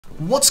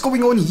What's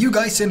going on, you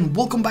guys, and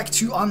welcome back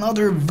to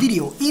another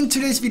video. In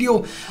today's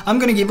video, I'm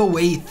gonna give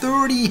away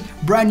 30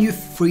 brand new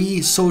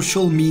free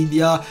social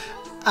media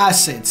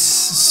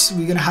assets.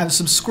 We're gonna have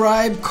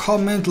subscribe,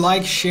 comment,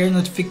 like, share,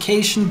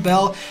 notification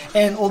bell,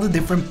 and all the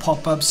different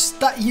pop-ups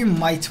that you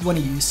might want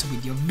to use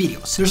with your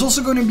videos. There's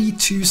also going to be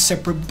two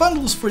separate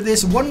bundles for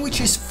this, one which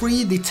is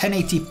free, the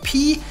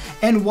 1080p,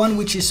 and one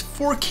which is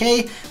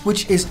 4K,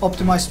 which is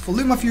optimized for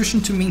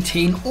LumaFusion to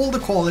maintain all the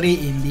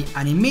quality in the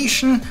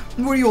animation,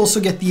 where you also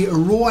get the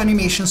raw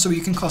animation so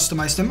you can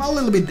customize them a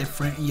little bit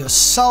different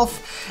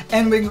yourself.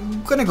 And we're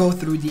gonna go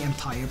through the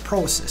entire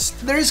process.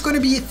 There is going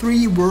to be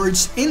 3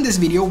 words in this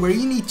video where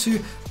you need to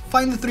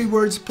find the 3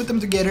 words, put them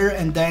together,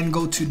 and then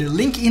go to the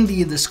link in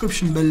the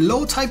description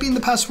below, type in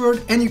the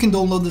password, and you can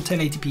download the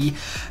 1080p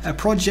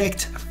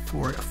project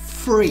for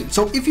free.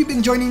 So if you've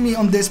been joining me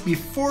on this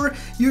before,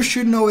 you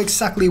should know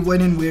exactly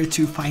when and where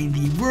to find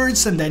the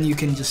words, and then you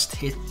can just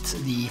hit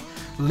the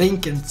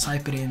link and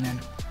type it in, and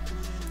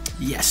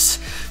yes.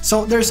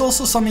 So there's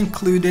also some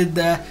included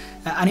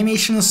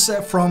animations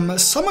from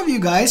some of you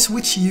guys,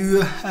 which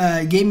you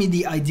gave me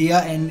the idea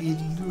and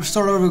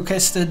sort of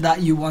requested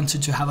that you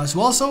wanted to have as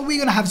well. So we're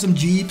gonna have some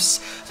Jeeps,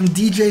 some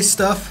DJ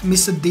stuff,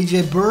 Mr.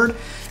 DJ Bird,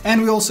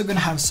 and we're also gonna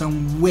have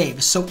some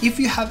waves. So if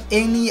you have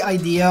any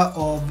idea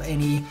of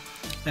any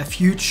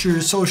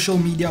future social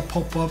media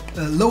pop-up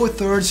lower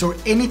thirds or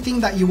anything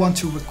that you want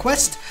to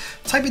request,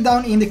 type it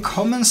down in the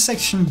comment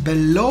section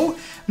below.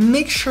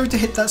 Make sure to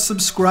hit that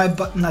subscribe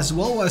button as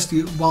well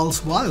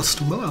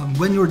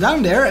when you're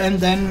down there, and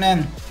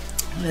then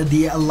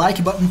the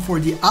like button for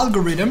the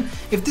algorithm.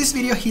 If this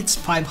video hits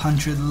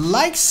 500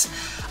 likes,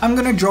 I'm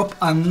gonna drop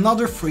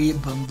another free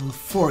bundle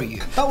for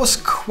you. That was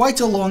quite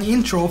a long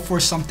intro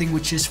for something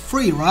which is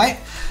free, right?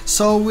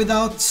 So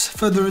without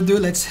further ado,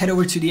 let's head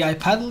over to the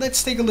iPad.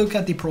 Let's take a look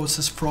at the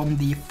process from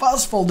the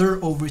files folder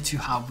over to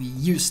how we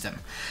use them.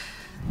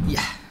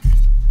 Yeah.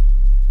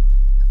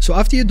 So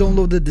after you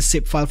downloaded the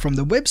zip file from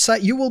the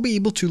website, you will be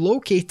able to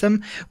locate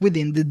them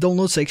within the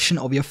download section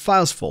of your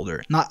files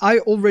folder. Now, I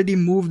already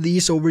moved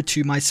these over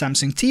to my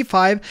Samsung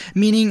T5,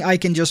 meaning I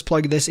can just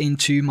plug this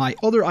into my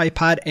other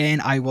iPad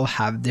and I will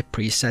have the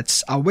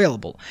presets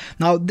available.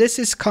 Now, this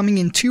is coming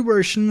in 2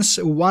 versions,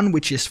 one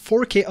which is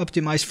 4K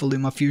optimized for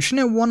LumaFusion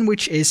and one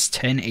which is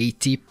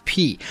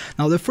 1080p.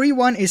 Now, the free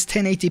one is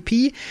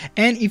 1080p,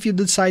 and if you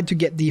decide to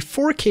get the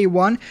 4K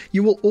one,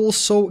 you will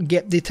also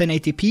get the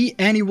 1080p,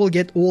 and you will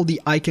get all the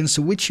icons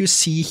which you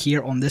see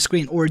here on the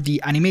screen, or the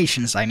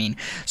animations, I mean.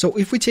 So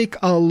if we take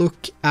a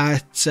look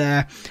at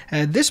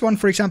this one,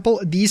 for example,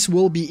 these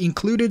will be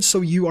included,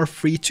 so you are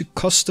free to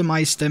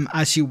customize them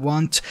as you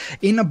want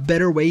in a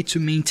better way to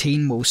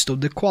maintain most of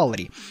the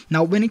quality.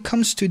 Now, when it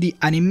comes to the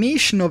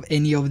animation of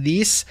any of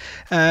these,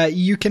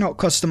 you cannot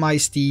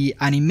customize the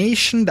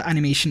animation. The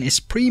animation is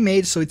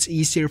pre-made, so it's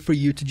easier for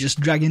you to just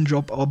drag and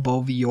drop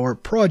above your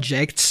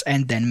projects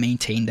and then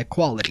maintain the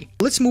quality.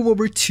 Let's move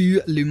over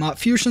to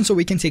LumaFusion so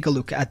we can take a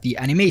look at the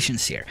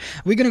animations here.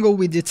 We're gonna go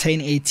with the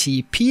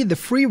 1080p, the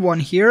free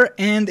one here,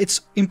 and it's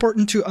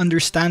important to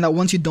understand that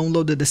once you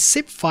downloaded the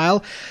zip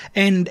file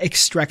and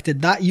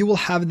extracted that, you will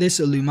have this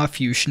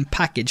LumaFusion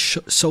package.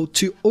 So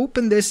to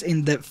open this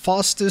in the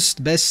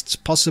fastest,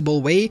 best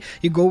possible way,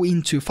 you go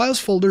into Files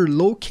folder,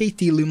 locate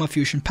the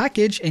LumaFusion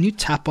package, and you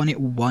tap on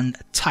it 1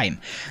 time.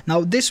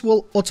 Now this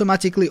will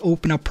automatically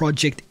open a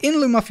project in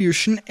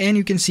LumaFusion, and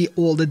you can see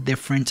all the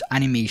different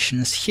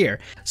animations here.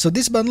 So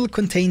this bundle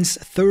contains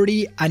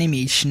 30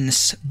 animations,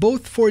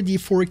 both for the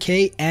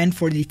 4K and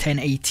for the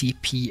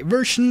 1080p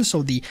version.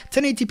 So the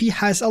 1080p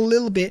has a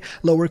little bit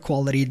lower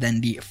quality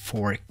than the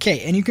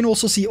 4K, and you can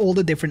also see all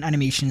the different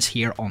animations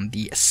here on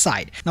the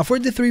side. Now for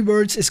the 3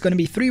 words, it's going to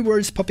be 3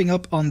 words popping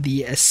up on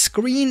the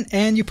screen,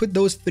 and you put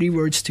those 3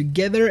 words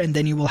together, and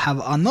then you will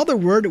have another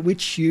word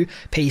which you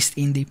paste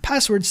in the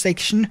password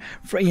section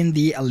in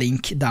the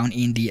link down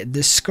in the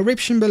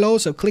description below.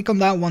 So click on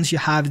that once you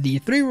have the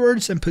 3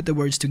 words and put the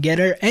words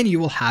together, and you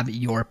will have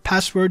your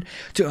password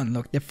to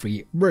unlock the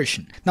free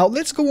version. Now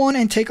let's go on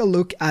and take a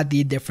look at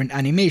the different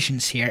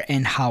animations here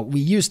and how we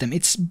use them.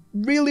 It's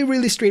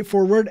really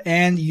straightforward,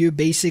 and you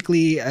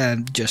basically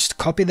just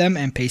copy them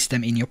and paste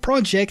them in your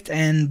project,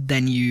 and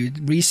then you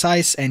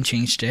resize and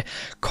change the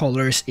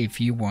colors if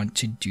you want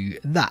to do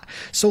that.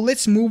 So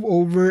let's move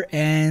over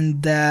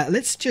and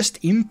let's just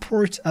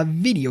import a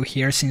video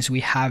here, since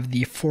we have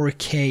the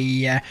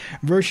 4K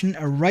version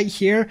right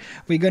here.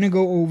 We're gonna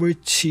go over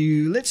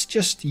to, let's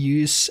just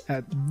use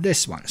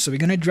this one. So we're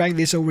gonna drag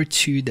this over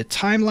to the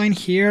timeline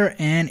here,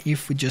 and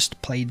if we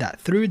just play that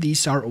through,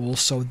 these are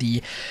also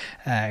the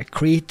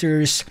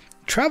creators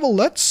travel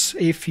LUTs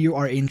if you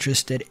are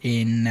interested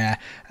in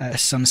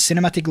some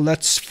cinematic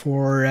LUTs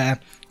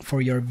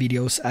for your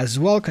videos as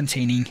well,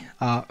 containing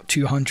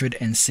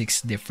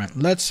 206 different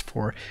LUTs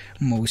for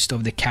most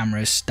of the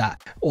cameras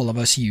that all of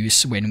us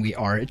use when we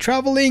are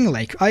traveling,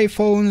 like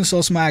iPhones,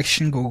 Osmo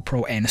Action,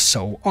 GoPro, and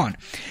so on.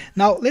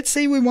 Now, let's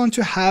say we want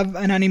to have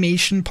an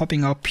animation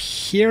popping up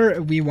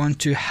here. We want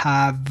to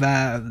have,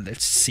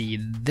 let's see,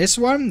 this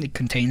one. It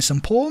contains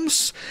some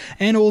poems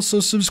and also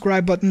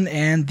subscribe button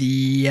and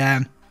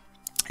the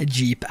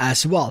Jeep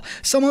as well.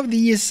 Some of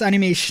these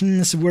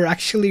animations were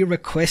actually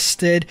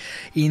requested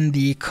in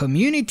the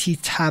community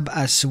tab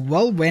as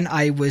well when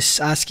I was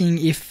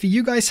asking if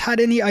you guys had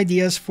any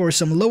ideas for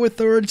some lower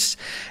thirds,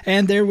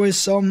 and there was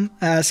some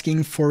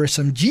asking for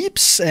some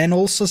Jeeps and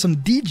also some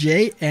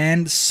DJ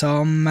and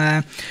some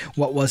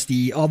what was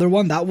the other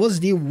one? That was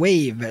the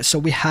wave. So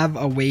we have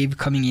a wave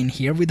coming in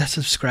here with a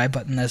subscribe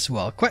button as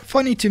well. Quite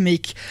funny to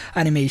make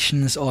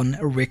animations on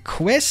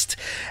request.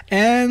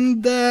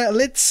 And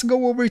let's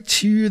go over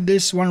to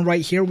this one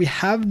right here. We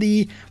have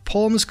the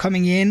palms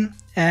coming in,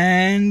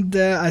 and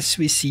as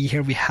we see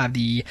here, we have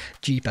the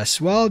Jeep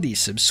as well, the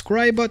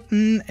subscribe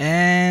button,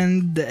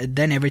 and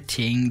then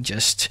everything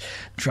just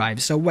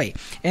drives away.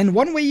 And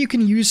one way you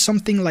can use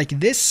something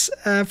like this,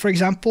 for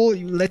example,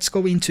 let's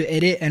go into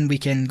edit and we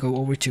can go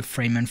over to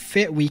frame and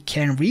fit. We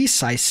can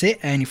resize it,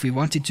 and if we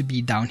want it to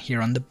be down here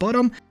on the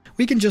bottom,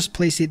 we can just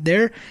place it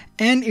there.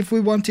 And if we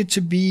want it to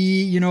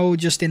be, you know,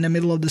 just in the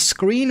middle of the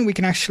screen, we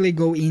can actually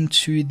go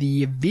into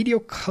the video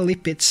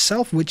clip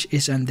itself, which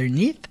is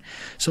underneath.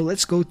 So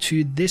let's go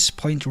to this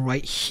point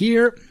right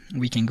here.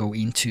 We can go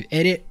into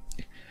edit,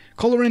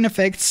 color and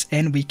effects,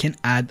 and we can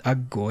add a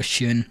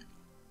Gaussian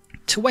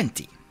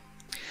 20.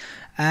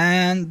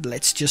 And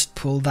let's just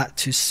pull that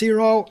to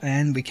 0,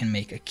 and we can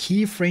make a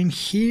keyframe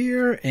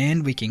here,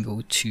 and we can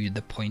go to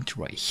the point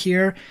right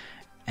here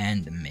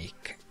and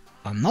make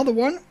another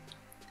one.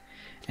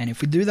 And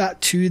if we do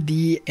that to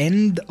the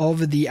end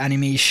of the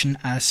animation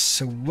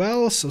as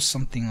well, so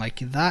something like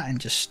that, and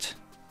just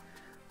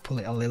pull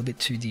it a little bit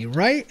to the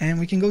right, and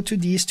we can go to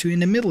these two in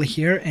the middle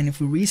here. And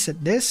if we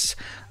reset this,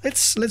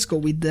 let's go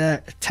with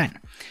the 10.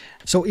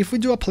 So if we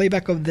do a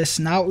playback of this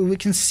now, we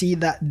can see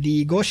that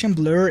the Gaussian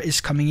blur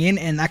is coming in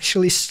and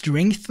actually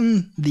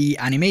strengthen the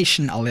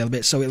animation a little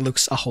bit, so it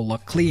looks a whole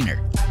lot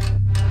cleaner.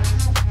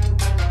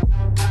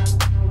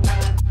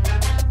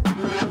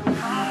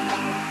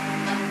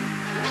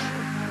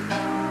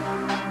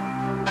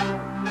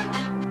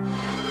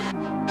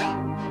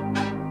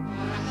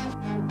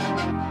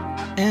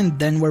 And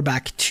then we're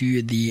back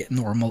to the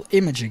normal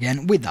image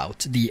again without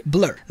the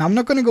blur. Now, I'm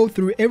not going to go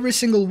through every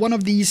single one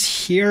of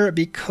these here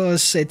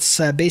because it's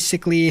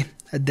basically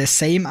the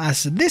same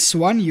as this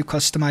one. You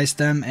customize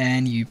them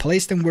and you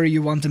place them where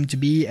you want them to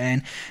be,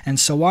 and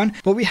so on.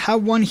 But we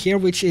have one here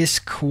which is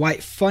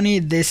quite funny.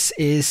 This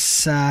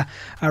is a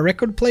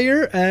record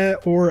player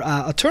or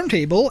a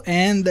turntable,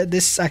 and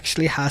this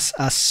actually has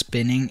a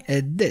spinning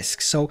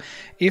disc. So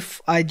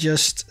if I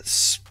just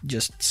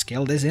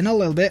scale this in a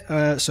little bit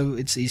so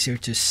it's easier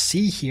to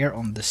see here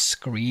on the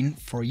screen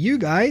for you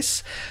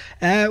guys,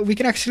 we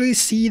can actually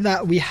see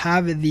that we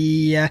have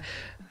the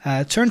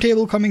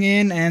turntable coming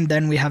in, and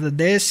then we have the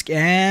disc,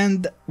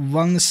 and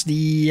once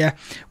the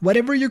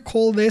whatever you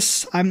call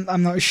this, I'm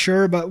not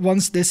sure, but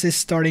once this is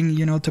starting,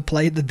 you know, to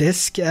play the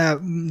disc,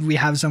 we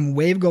have some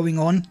wave going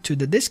on to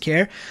the disc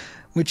here,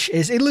 which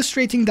is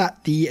illustrating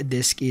that the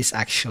disc is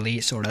actually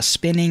sort of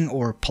spinning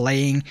or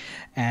playing.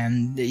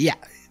 And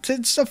yeah,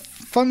 it's a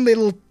fun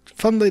little,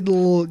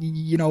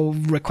 you know,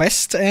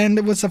 request, and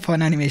it was a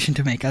fun animation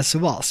to make as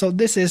well. So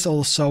this is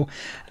also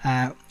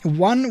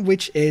one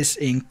which is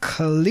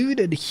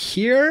included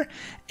here,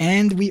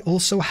 and we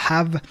also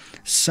have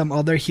some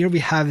other here. We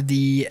have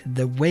the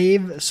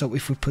wave. So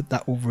if we put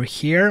that over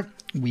here,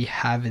 we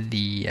have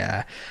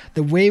the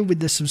wave with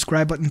the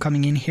subscribe button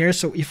coming in here.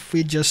 So if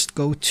we just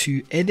go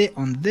to edit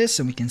on this,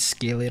 and we can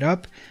scale it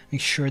up,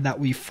 make sure that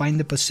we find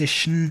the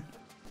position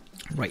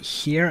right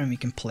here, and we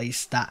can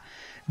place that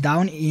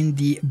down in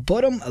the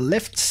bottom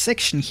left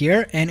section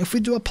here. And if we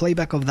do a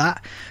playback of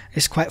that,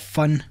 it's quite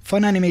fun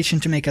animation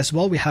to make as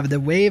well. We have the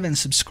wave and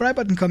subscribe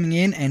button coming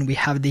in, and we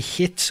have the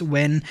hit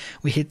when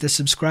we hit the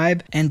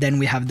subscribe, and then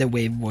we have the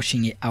wave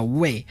washing it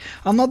away.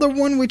 Another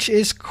one which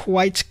is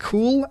quite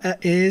cool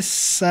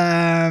is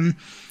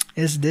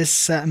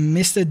this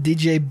Mr.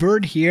 DJ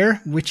Bird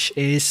here, which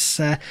is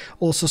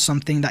also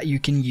something that you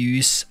can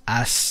use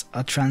as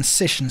a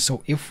transition.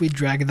 So if we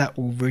drag that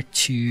over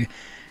to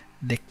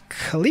the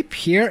clip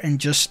here and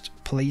just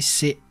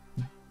place it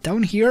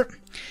down here,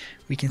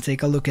 we can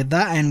take a look at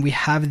that, and we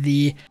have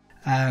the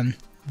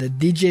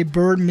DJ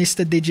Bird,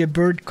 Mr. DJ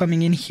Bird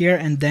coming in here,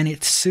 and then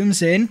it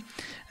zooms in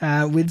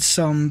with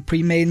some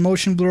pre-made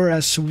motion blur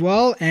as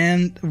well.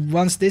 And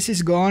once this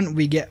is gone,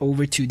 we get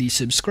over to the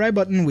subscribe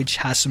button, which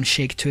has some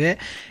shake to it.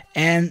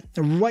 And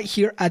right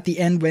here at the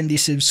end, when the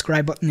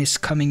subscribe button is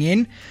coming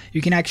in,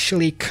 you can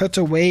actually cut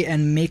away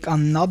and make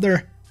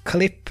another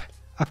clip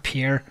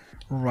appear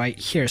right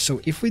here. So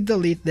if we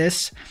delete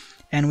this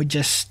and we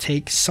just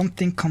take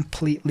something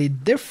completely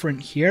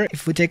different here.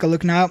 If we take a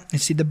look now, you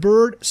see the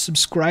bird,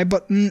 subscribe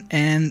button,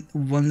 and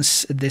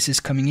once this is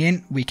coming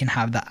in, we can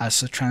have that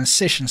as a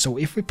transition. So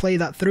if we play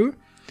that through,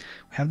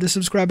 we have the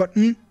subscribe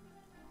button,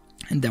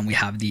 and then we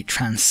have the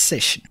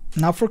transition.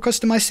 Now for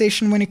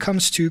customization when it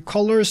comes to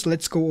colors,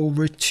 let's go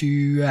over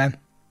to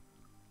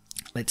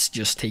let's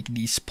just take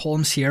these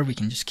palms here, we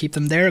can just keep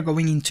them there.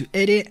 Going into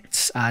edit,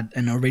 let's add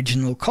an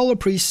original color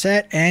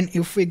preset, and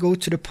if we go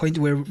to the point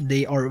where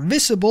they are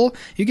visible,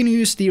 you can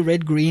use the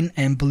red, green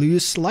and blue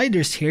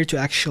sliders here to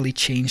actually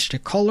change the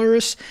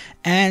colors.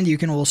 And you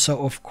can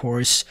also of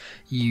course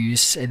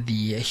use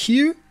the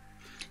hue,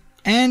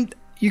 and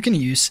you can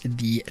use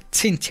the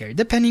tint here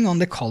depending on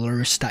the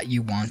colors that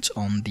you want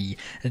on the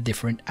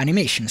different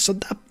animations. So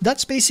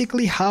that's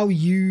basically how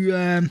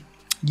you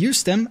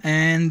use them,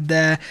 and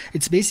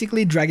it's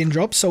basically drag and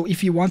drop. So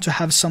if you want to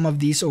have some of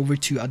these over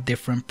to a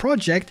different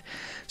project,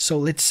 so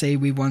let's say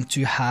we want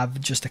to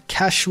have just a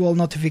casual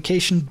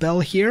notification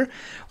bell here,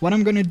 what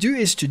I'm going to do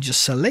is to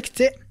just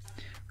select it,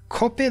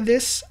 copy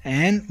this,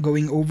 and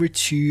going over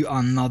to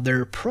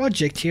another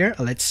project here,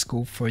 let's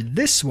go for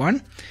this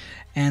one,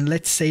 and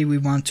let's say we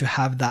want to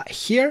have that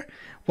here.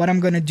 What I'm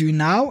going to do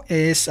now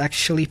is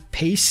actually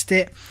paste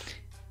it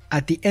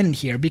at the end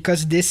here,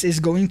 because this is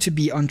going to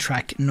be on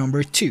track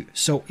number 2.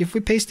 So if we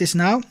paste this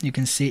now, you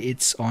can see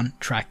it's on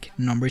track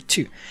number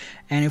 2.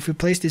 And if we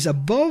place this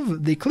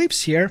above the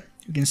clips here,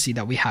 you can see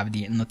that we have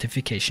the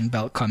notification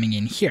bell coming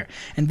in here.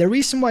 And the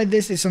reason why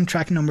this is on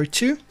track number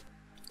 2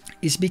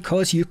 is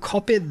because you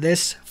copied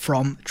this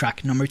from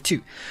track number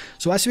 2.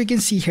 So as we can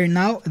see here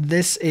now,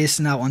 this is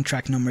now on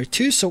track number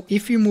 2. So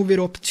if you move it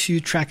up to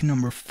track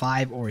number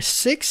 5 or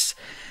 6,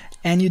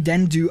 and you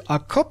then do a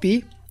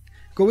copy,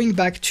 going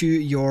back to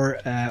your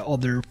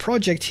other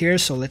project here,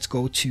 so let's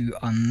go to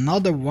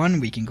another one,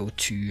 we can go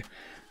to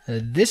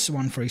this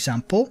one for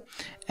example,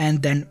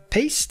 and then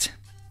paste,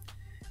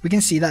 we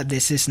can see that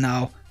this is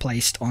now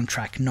placed on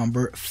track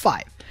number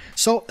 5.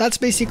 So that's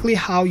basically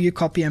how you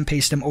copy and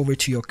paste them over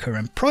to your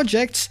current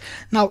projects.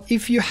 Now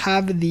if you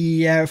have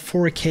the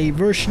 4K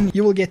version,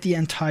 you will get the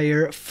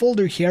entire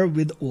folder here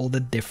with all the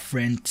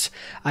different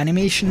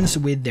animations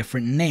with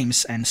different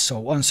names and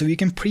so on. So you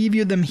can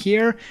preview them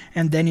here,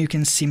 and then you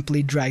can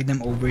simply drag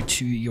them over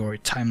to your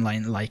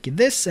timeline like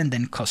this, and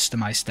then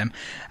customize them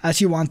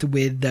as you want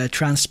with the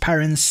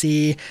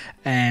transparency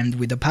and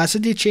with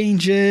opacity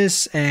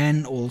changes,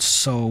 and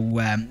also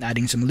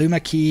adding some Luma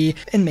key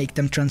and make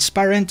them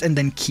transparent, and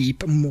then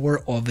keep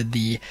more of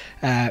the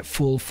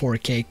full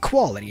 4K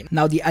quality.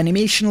 Now the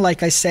animation,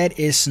 like I said,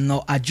 is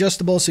not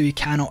adjustable, so you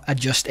cannot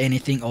adjust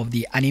anything of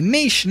the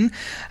animation,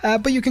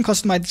 but you can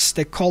customize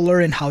the color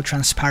and how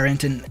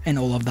transparent and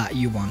all of that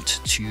you want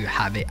to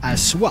have it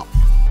as well.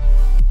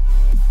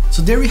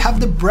 So there we have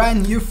the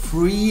brand new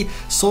free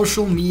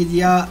social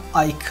media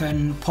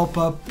icon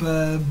pop-up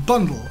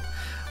bundle,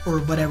 or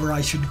whatever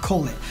I should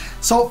call it.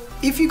 So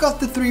if you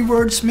got the 3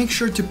 words, make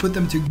sure to put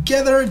them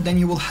together, then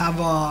you will have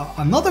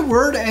another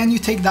word, and you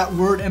take that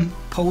word and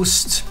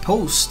paste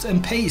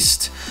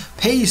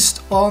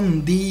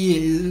on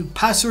the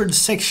password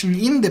section,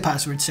 in the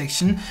password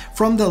section,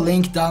 from the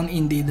link down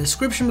in the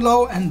description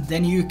below, and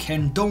then you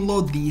can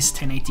download these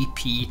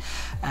 1080p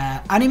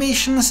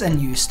animations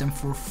and use them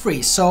for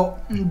free. So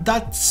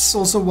that's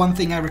also one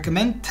thing I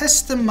recommend.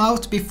 Test them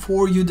out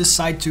before you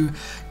decide to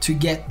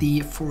get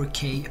the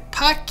 4K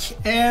pack.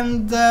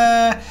 And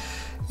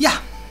yeah,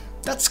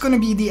 that's gonna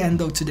be the end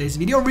of today's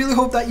video. Really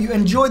hope that you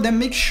enjoyed them.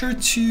 Make sure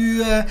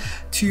to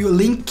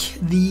link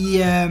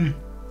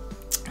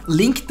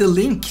the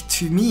link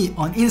to me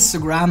on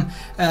Instagram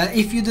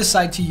if you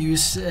decide to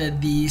use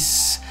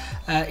these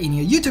in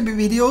your YouTube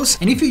videos.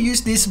 And if you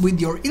use this with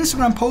your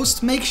Instagram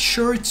post, make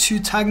sure to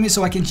tag me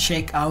so I can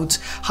check out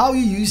how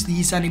you use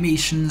these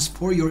animations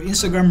for your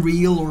Instagram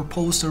reel or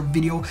post or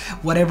video,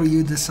 whatever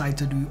you decide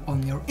to do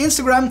on your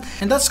Instagram.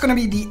 And that's gonna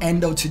be the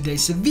end of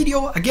today's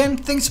video. Again,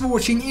 thanks for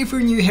watching. If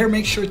you're new here,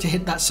 make sure to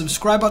hit that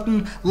subscribe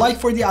button, like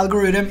for the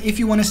algorithm if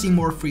you want to see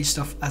more free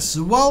stuff as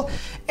well.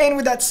 And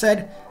with that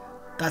said,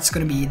 that's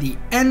gonna be the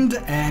end,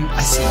 and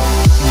I see you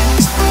in the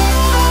next one.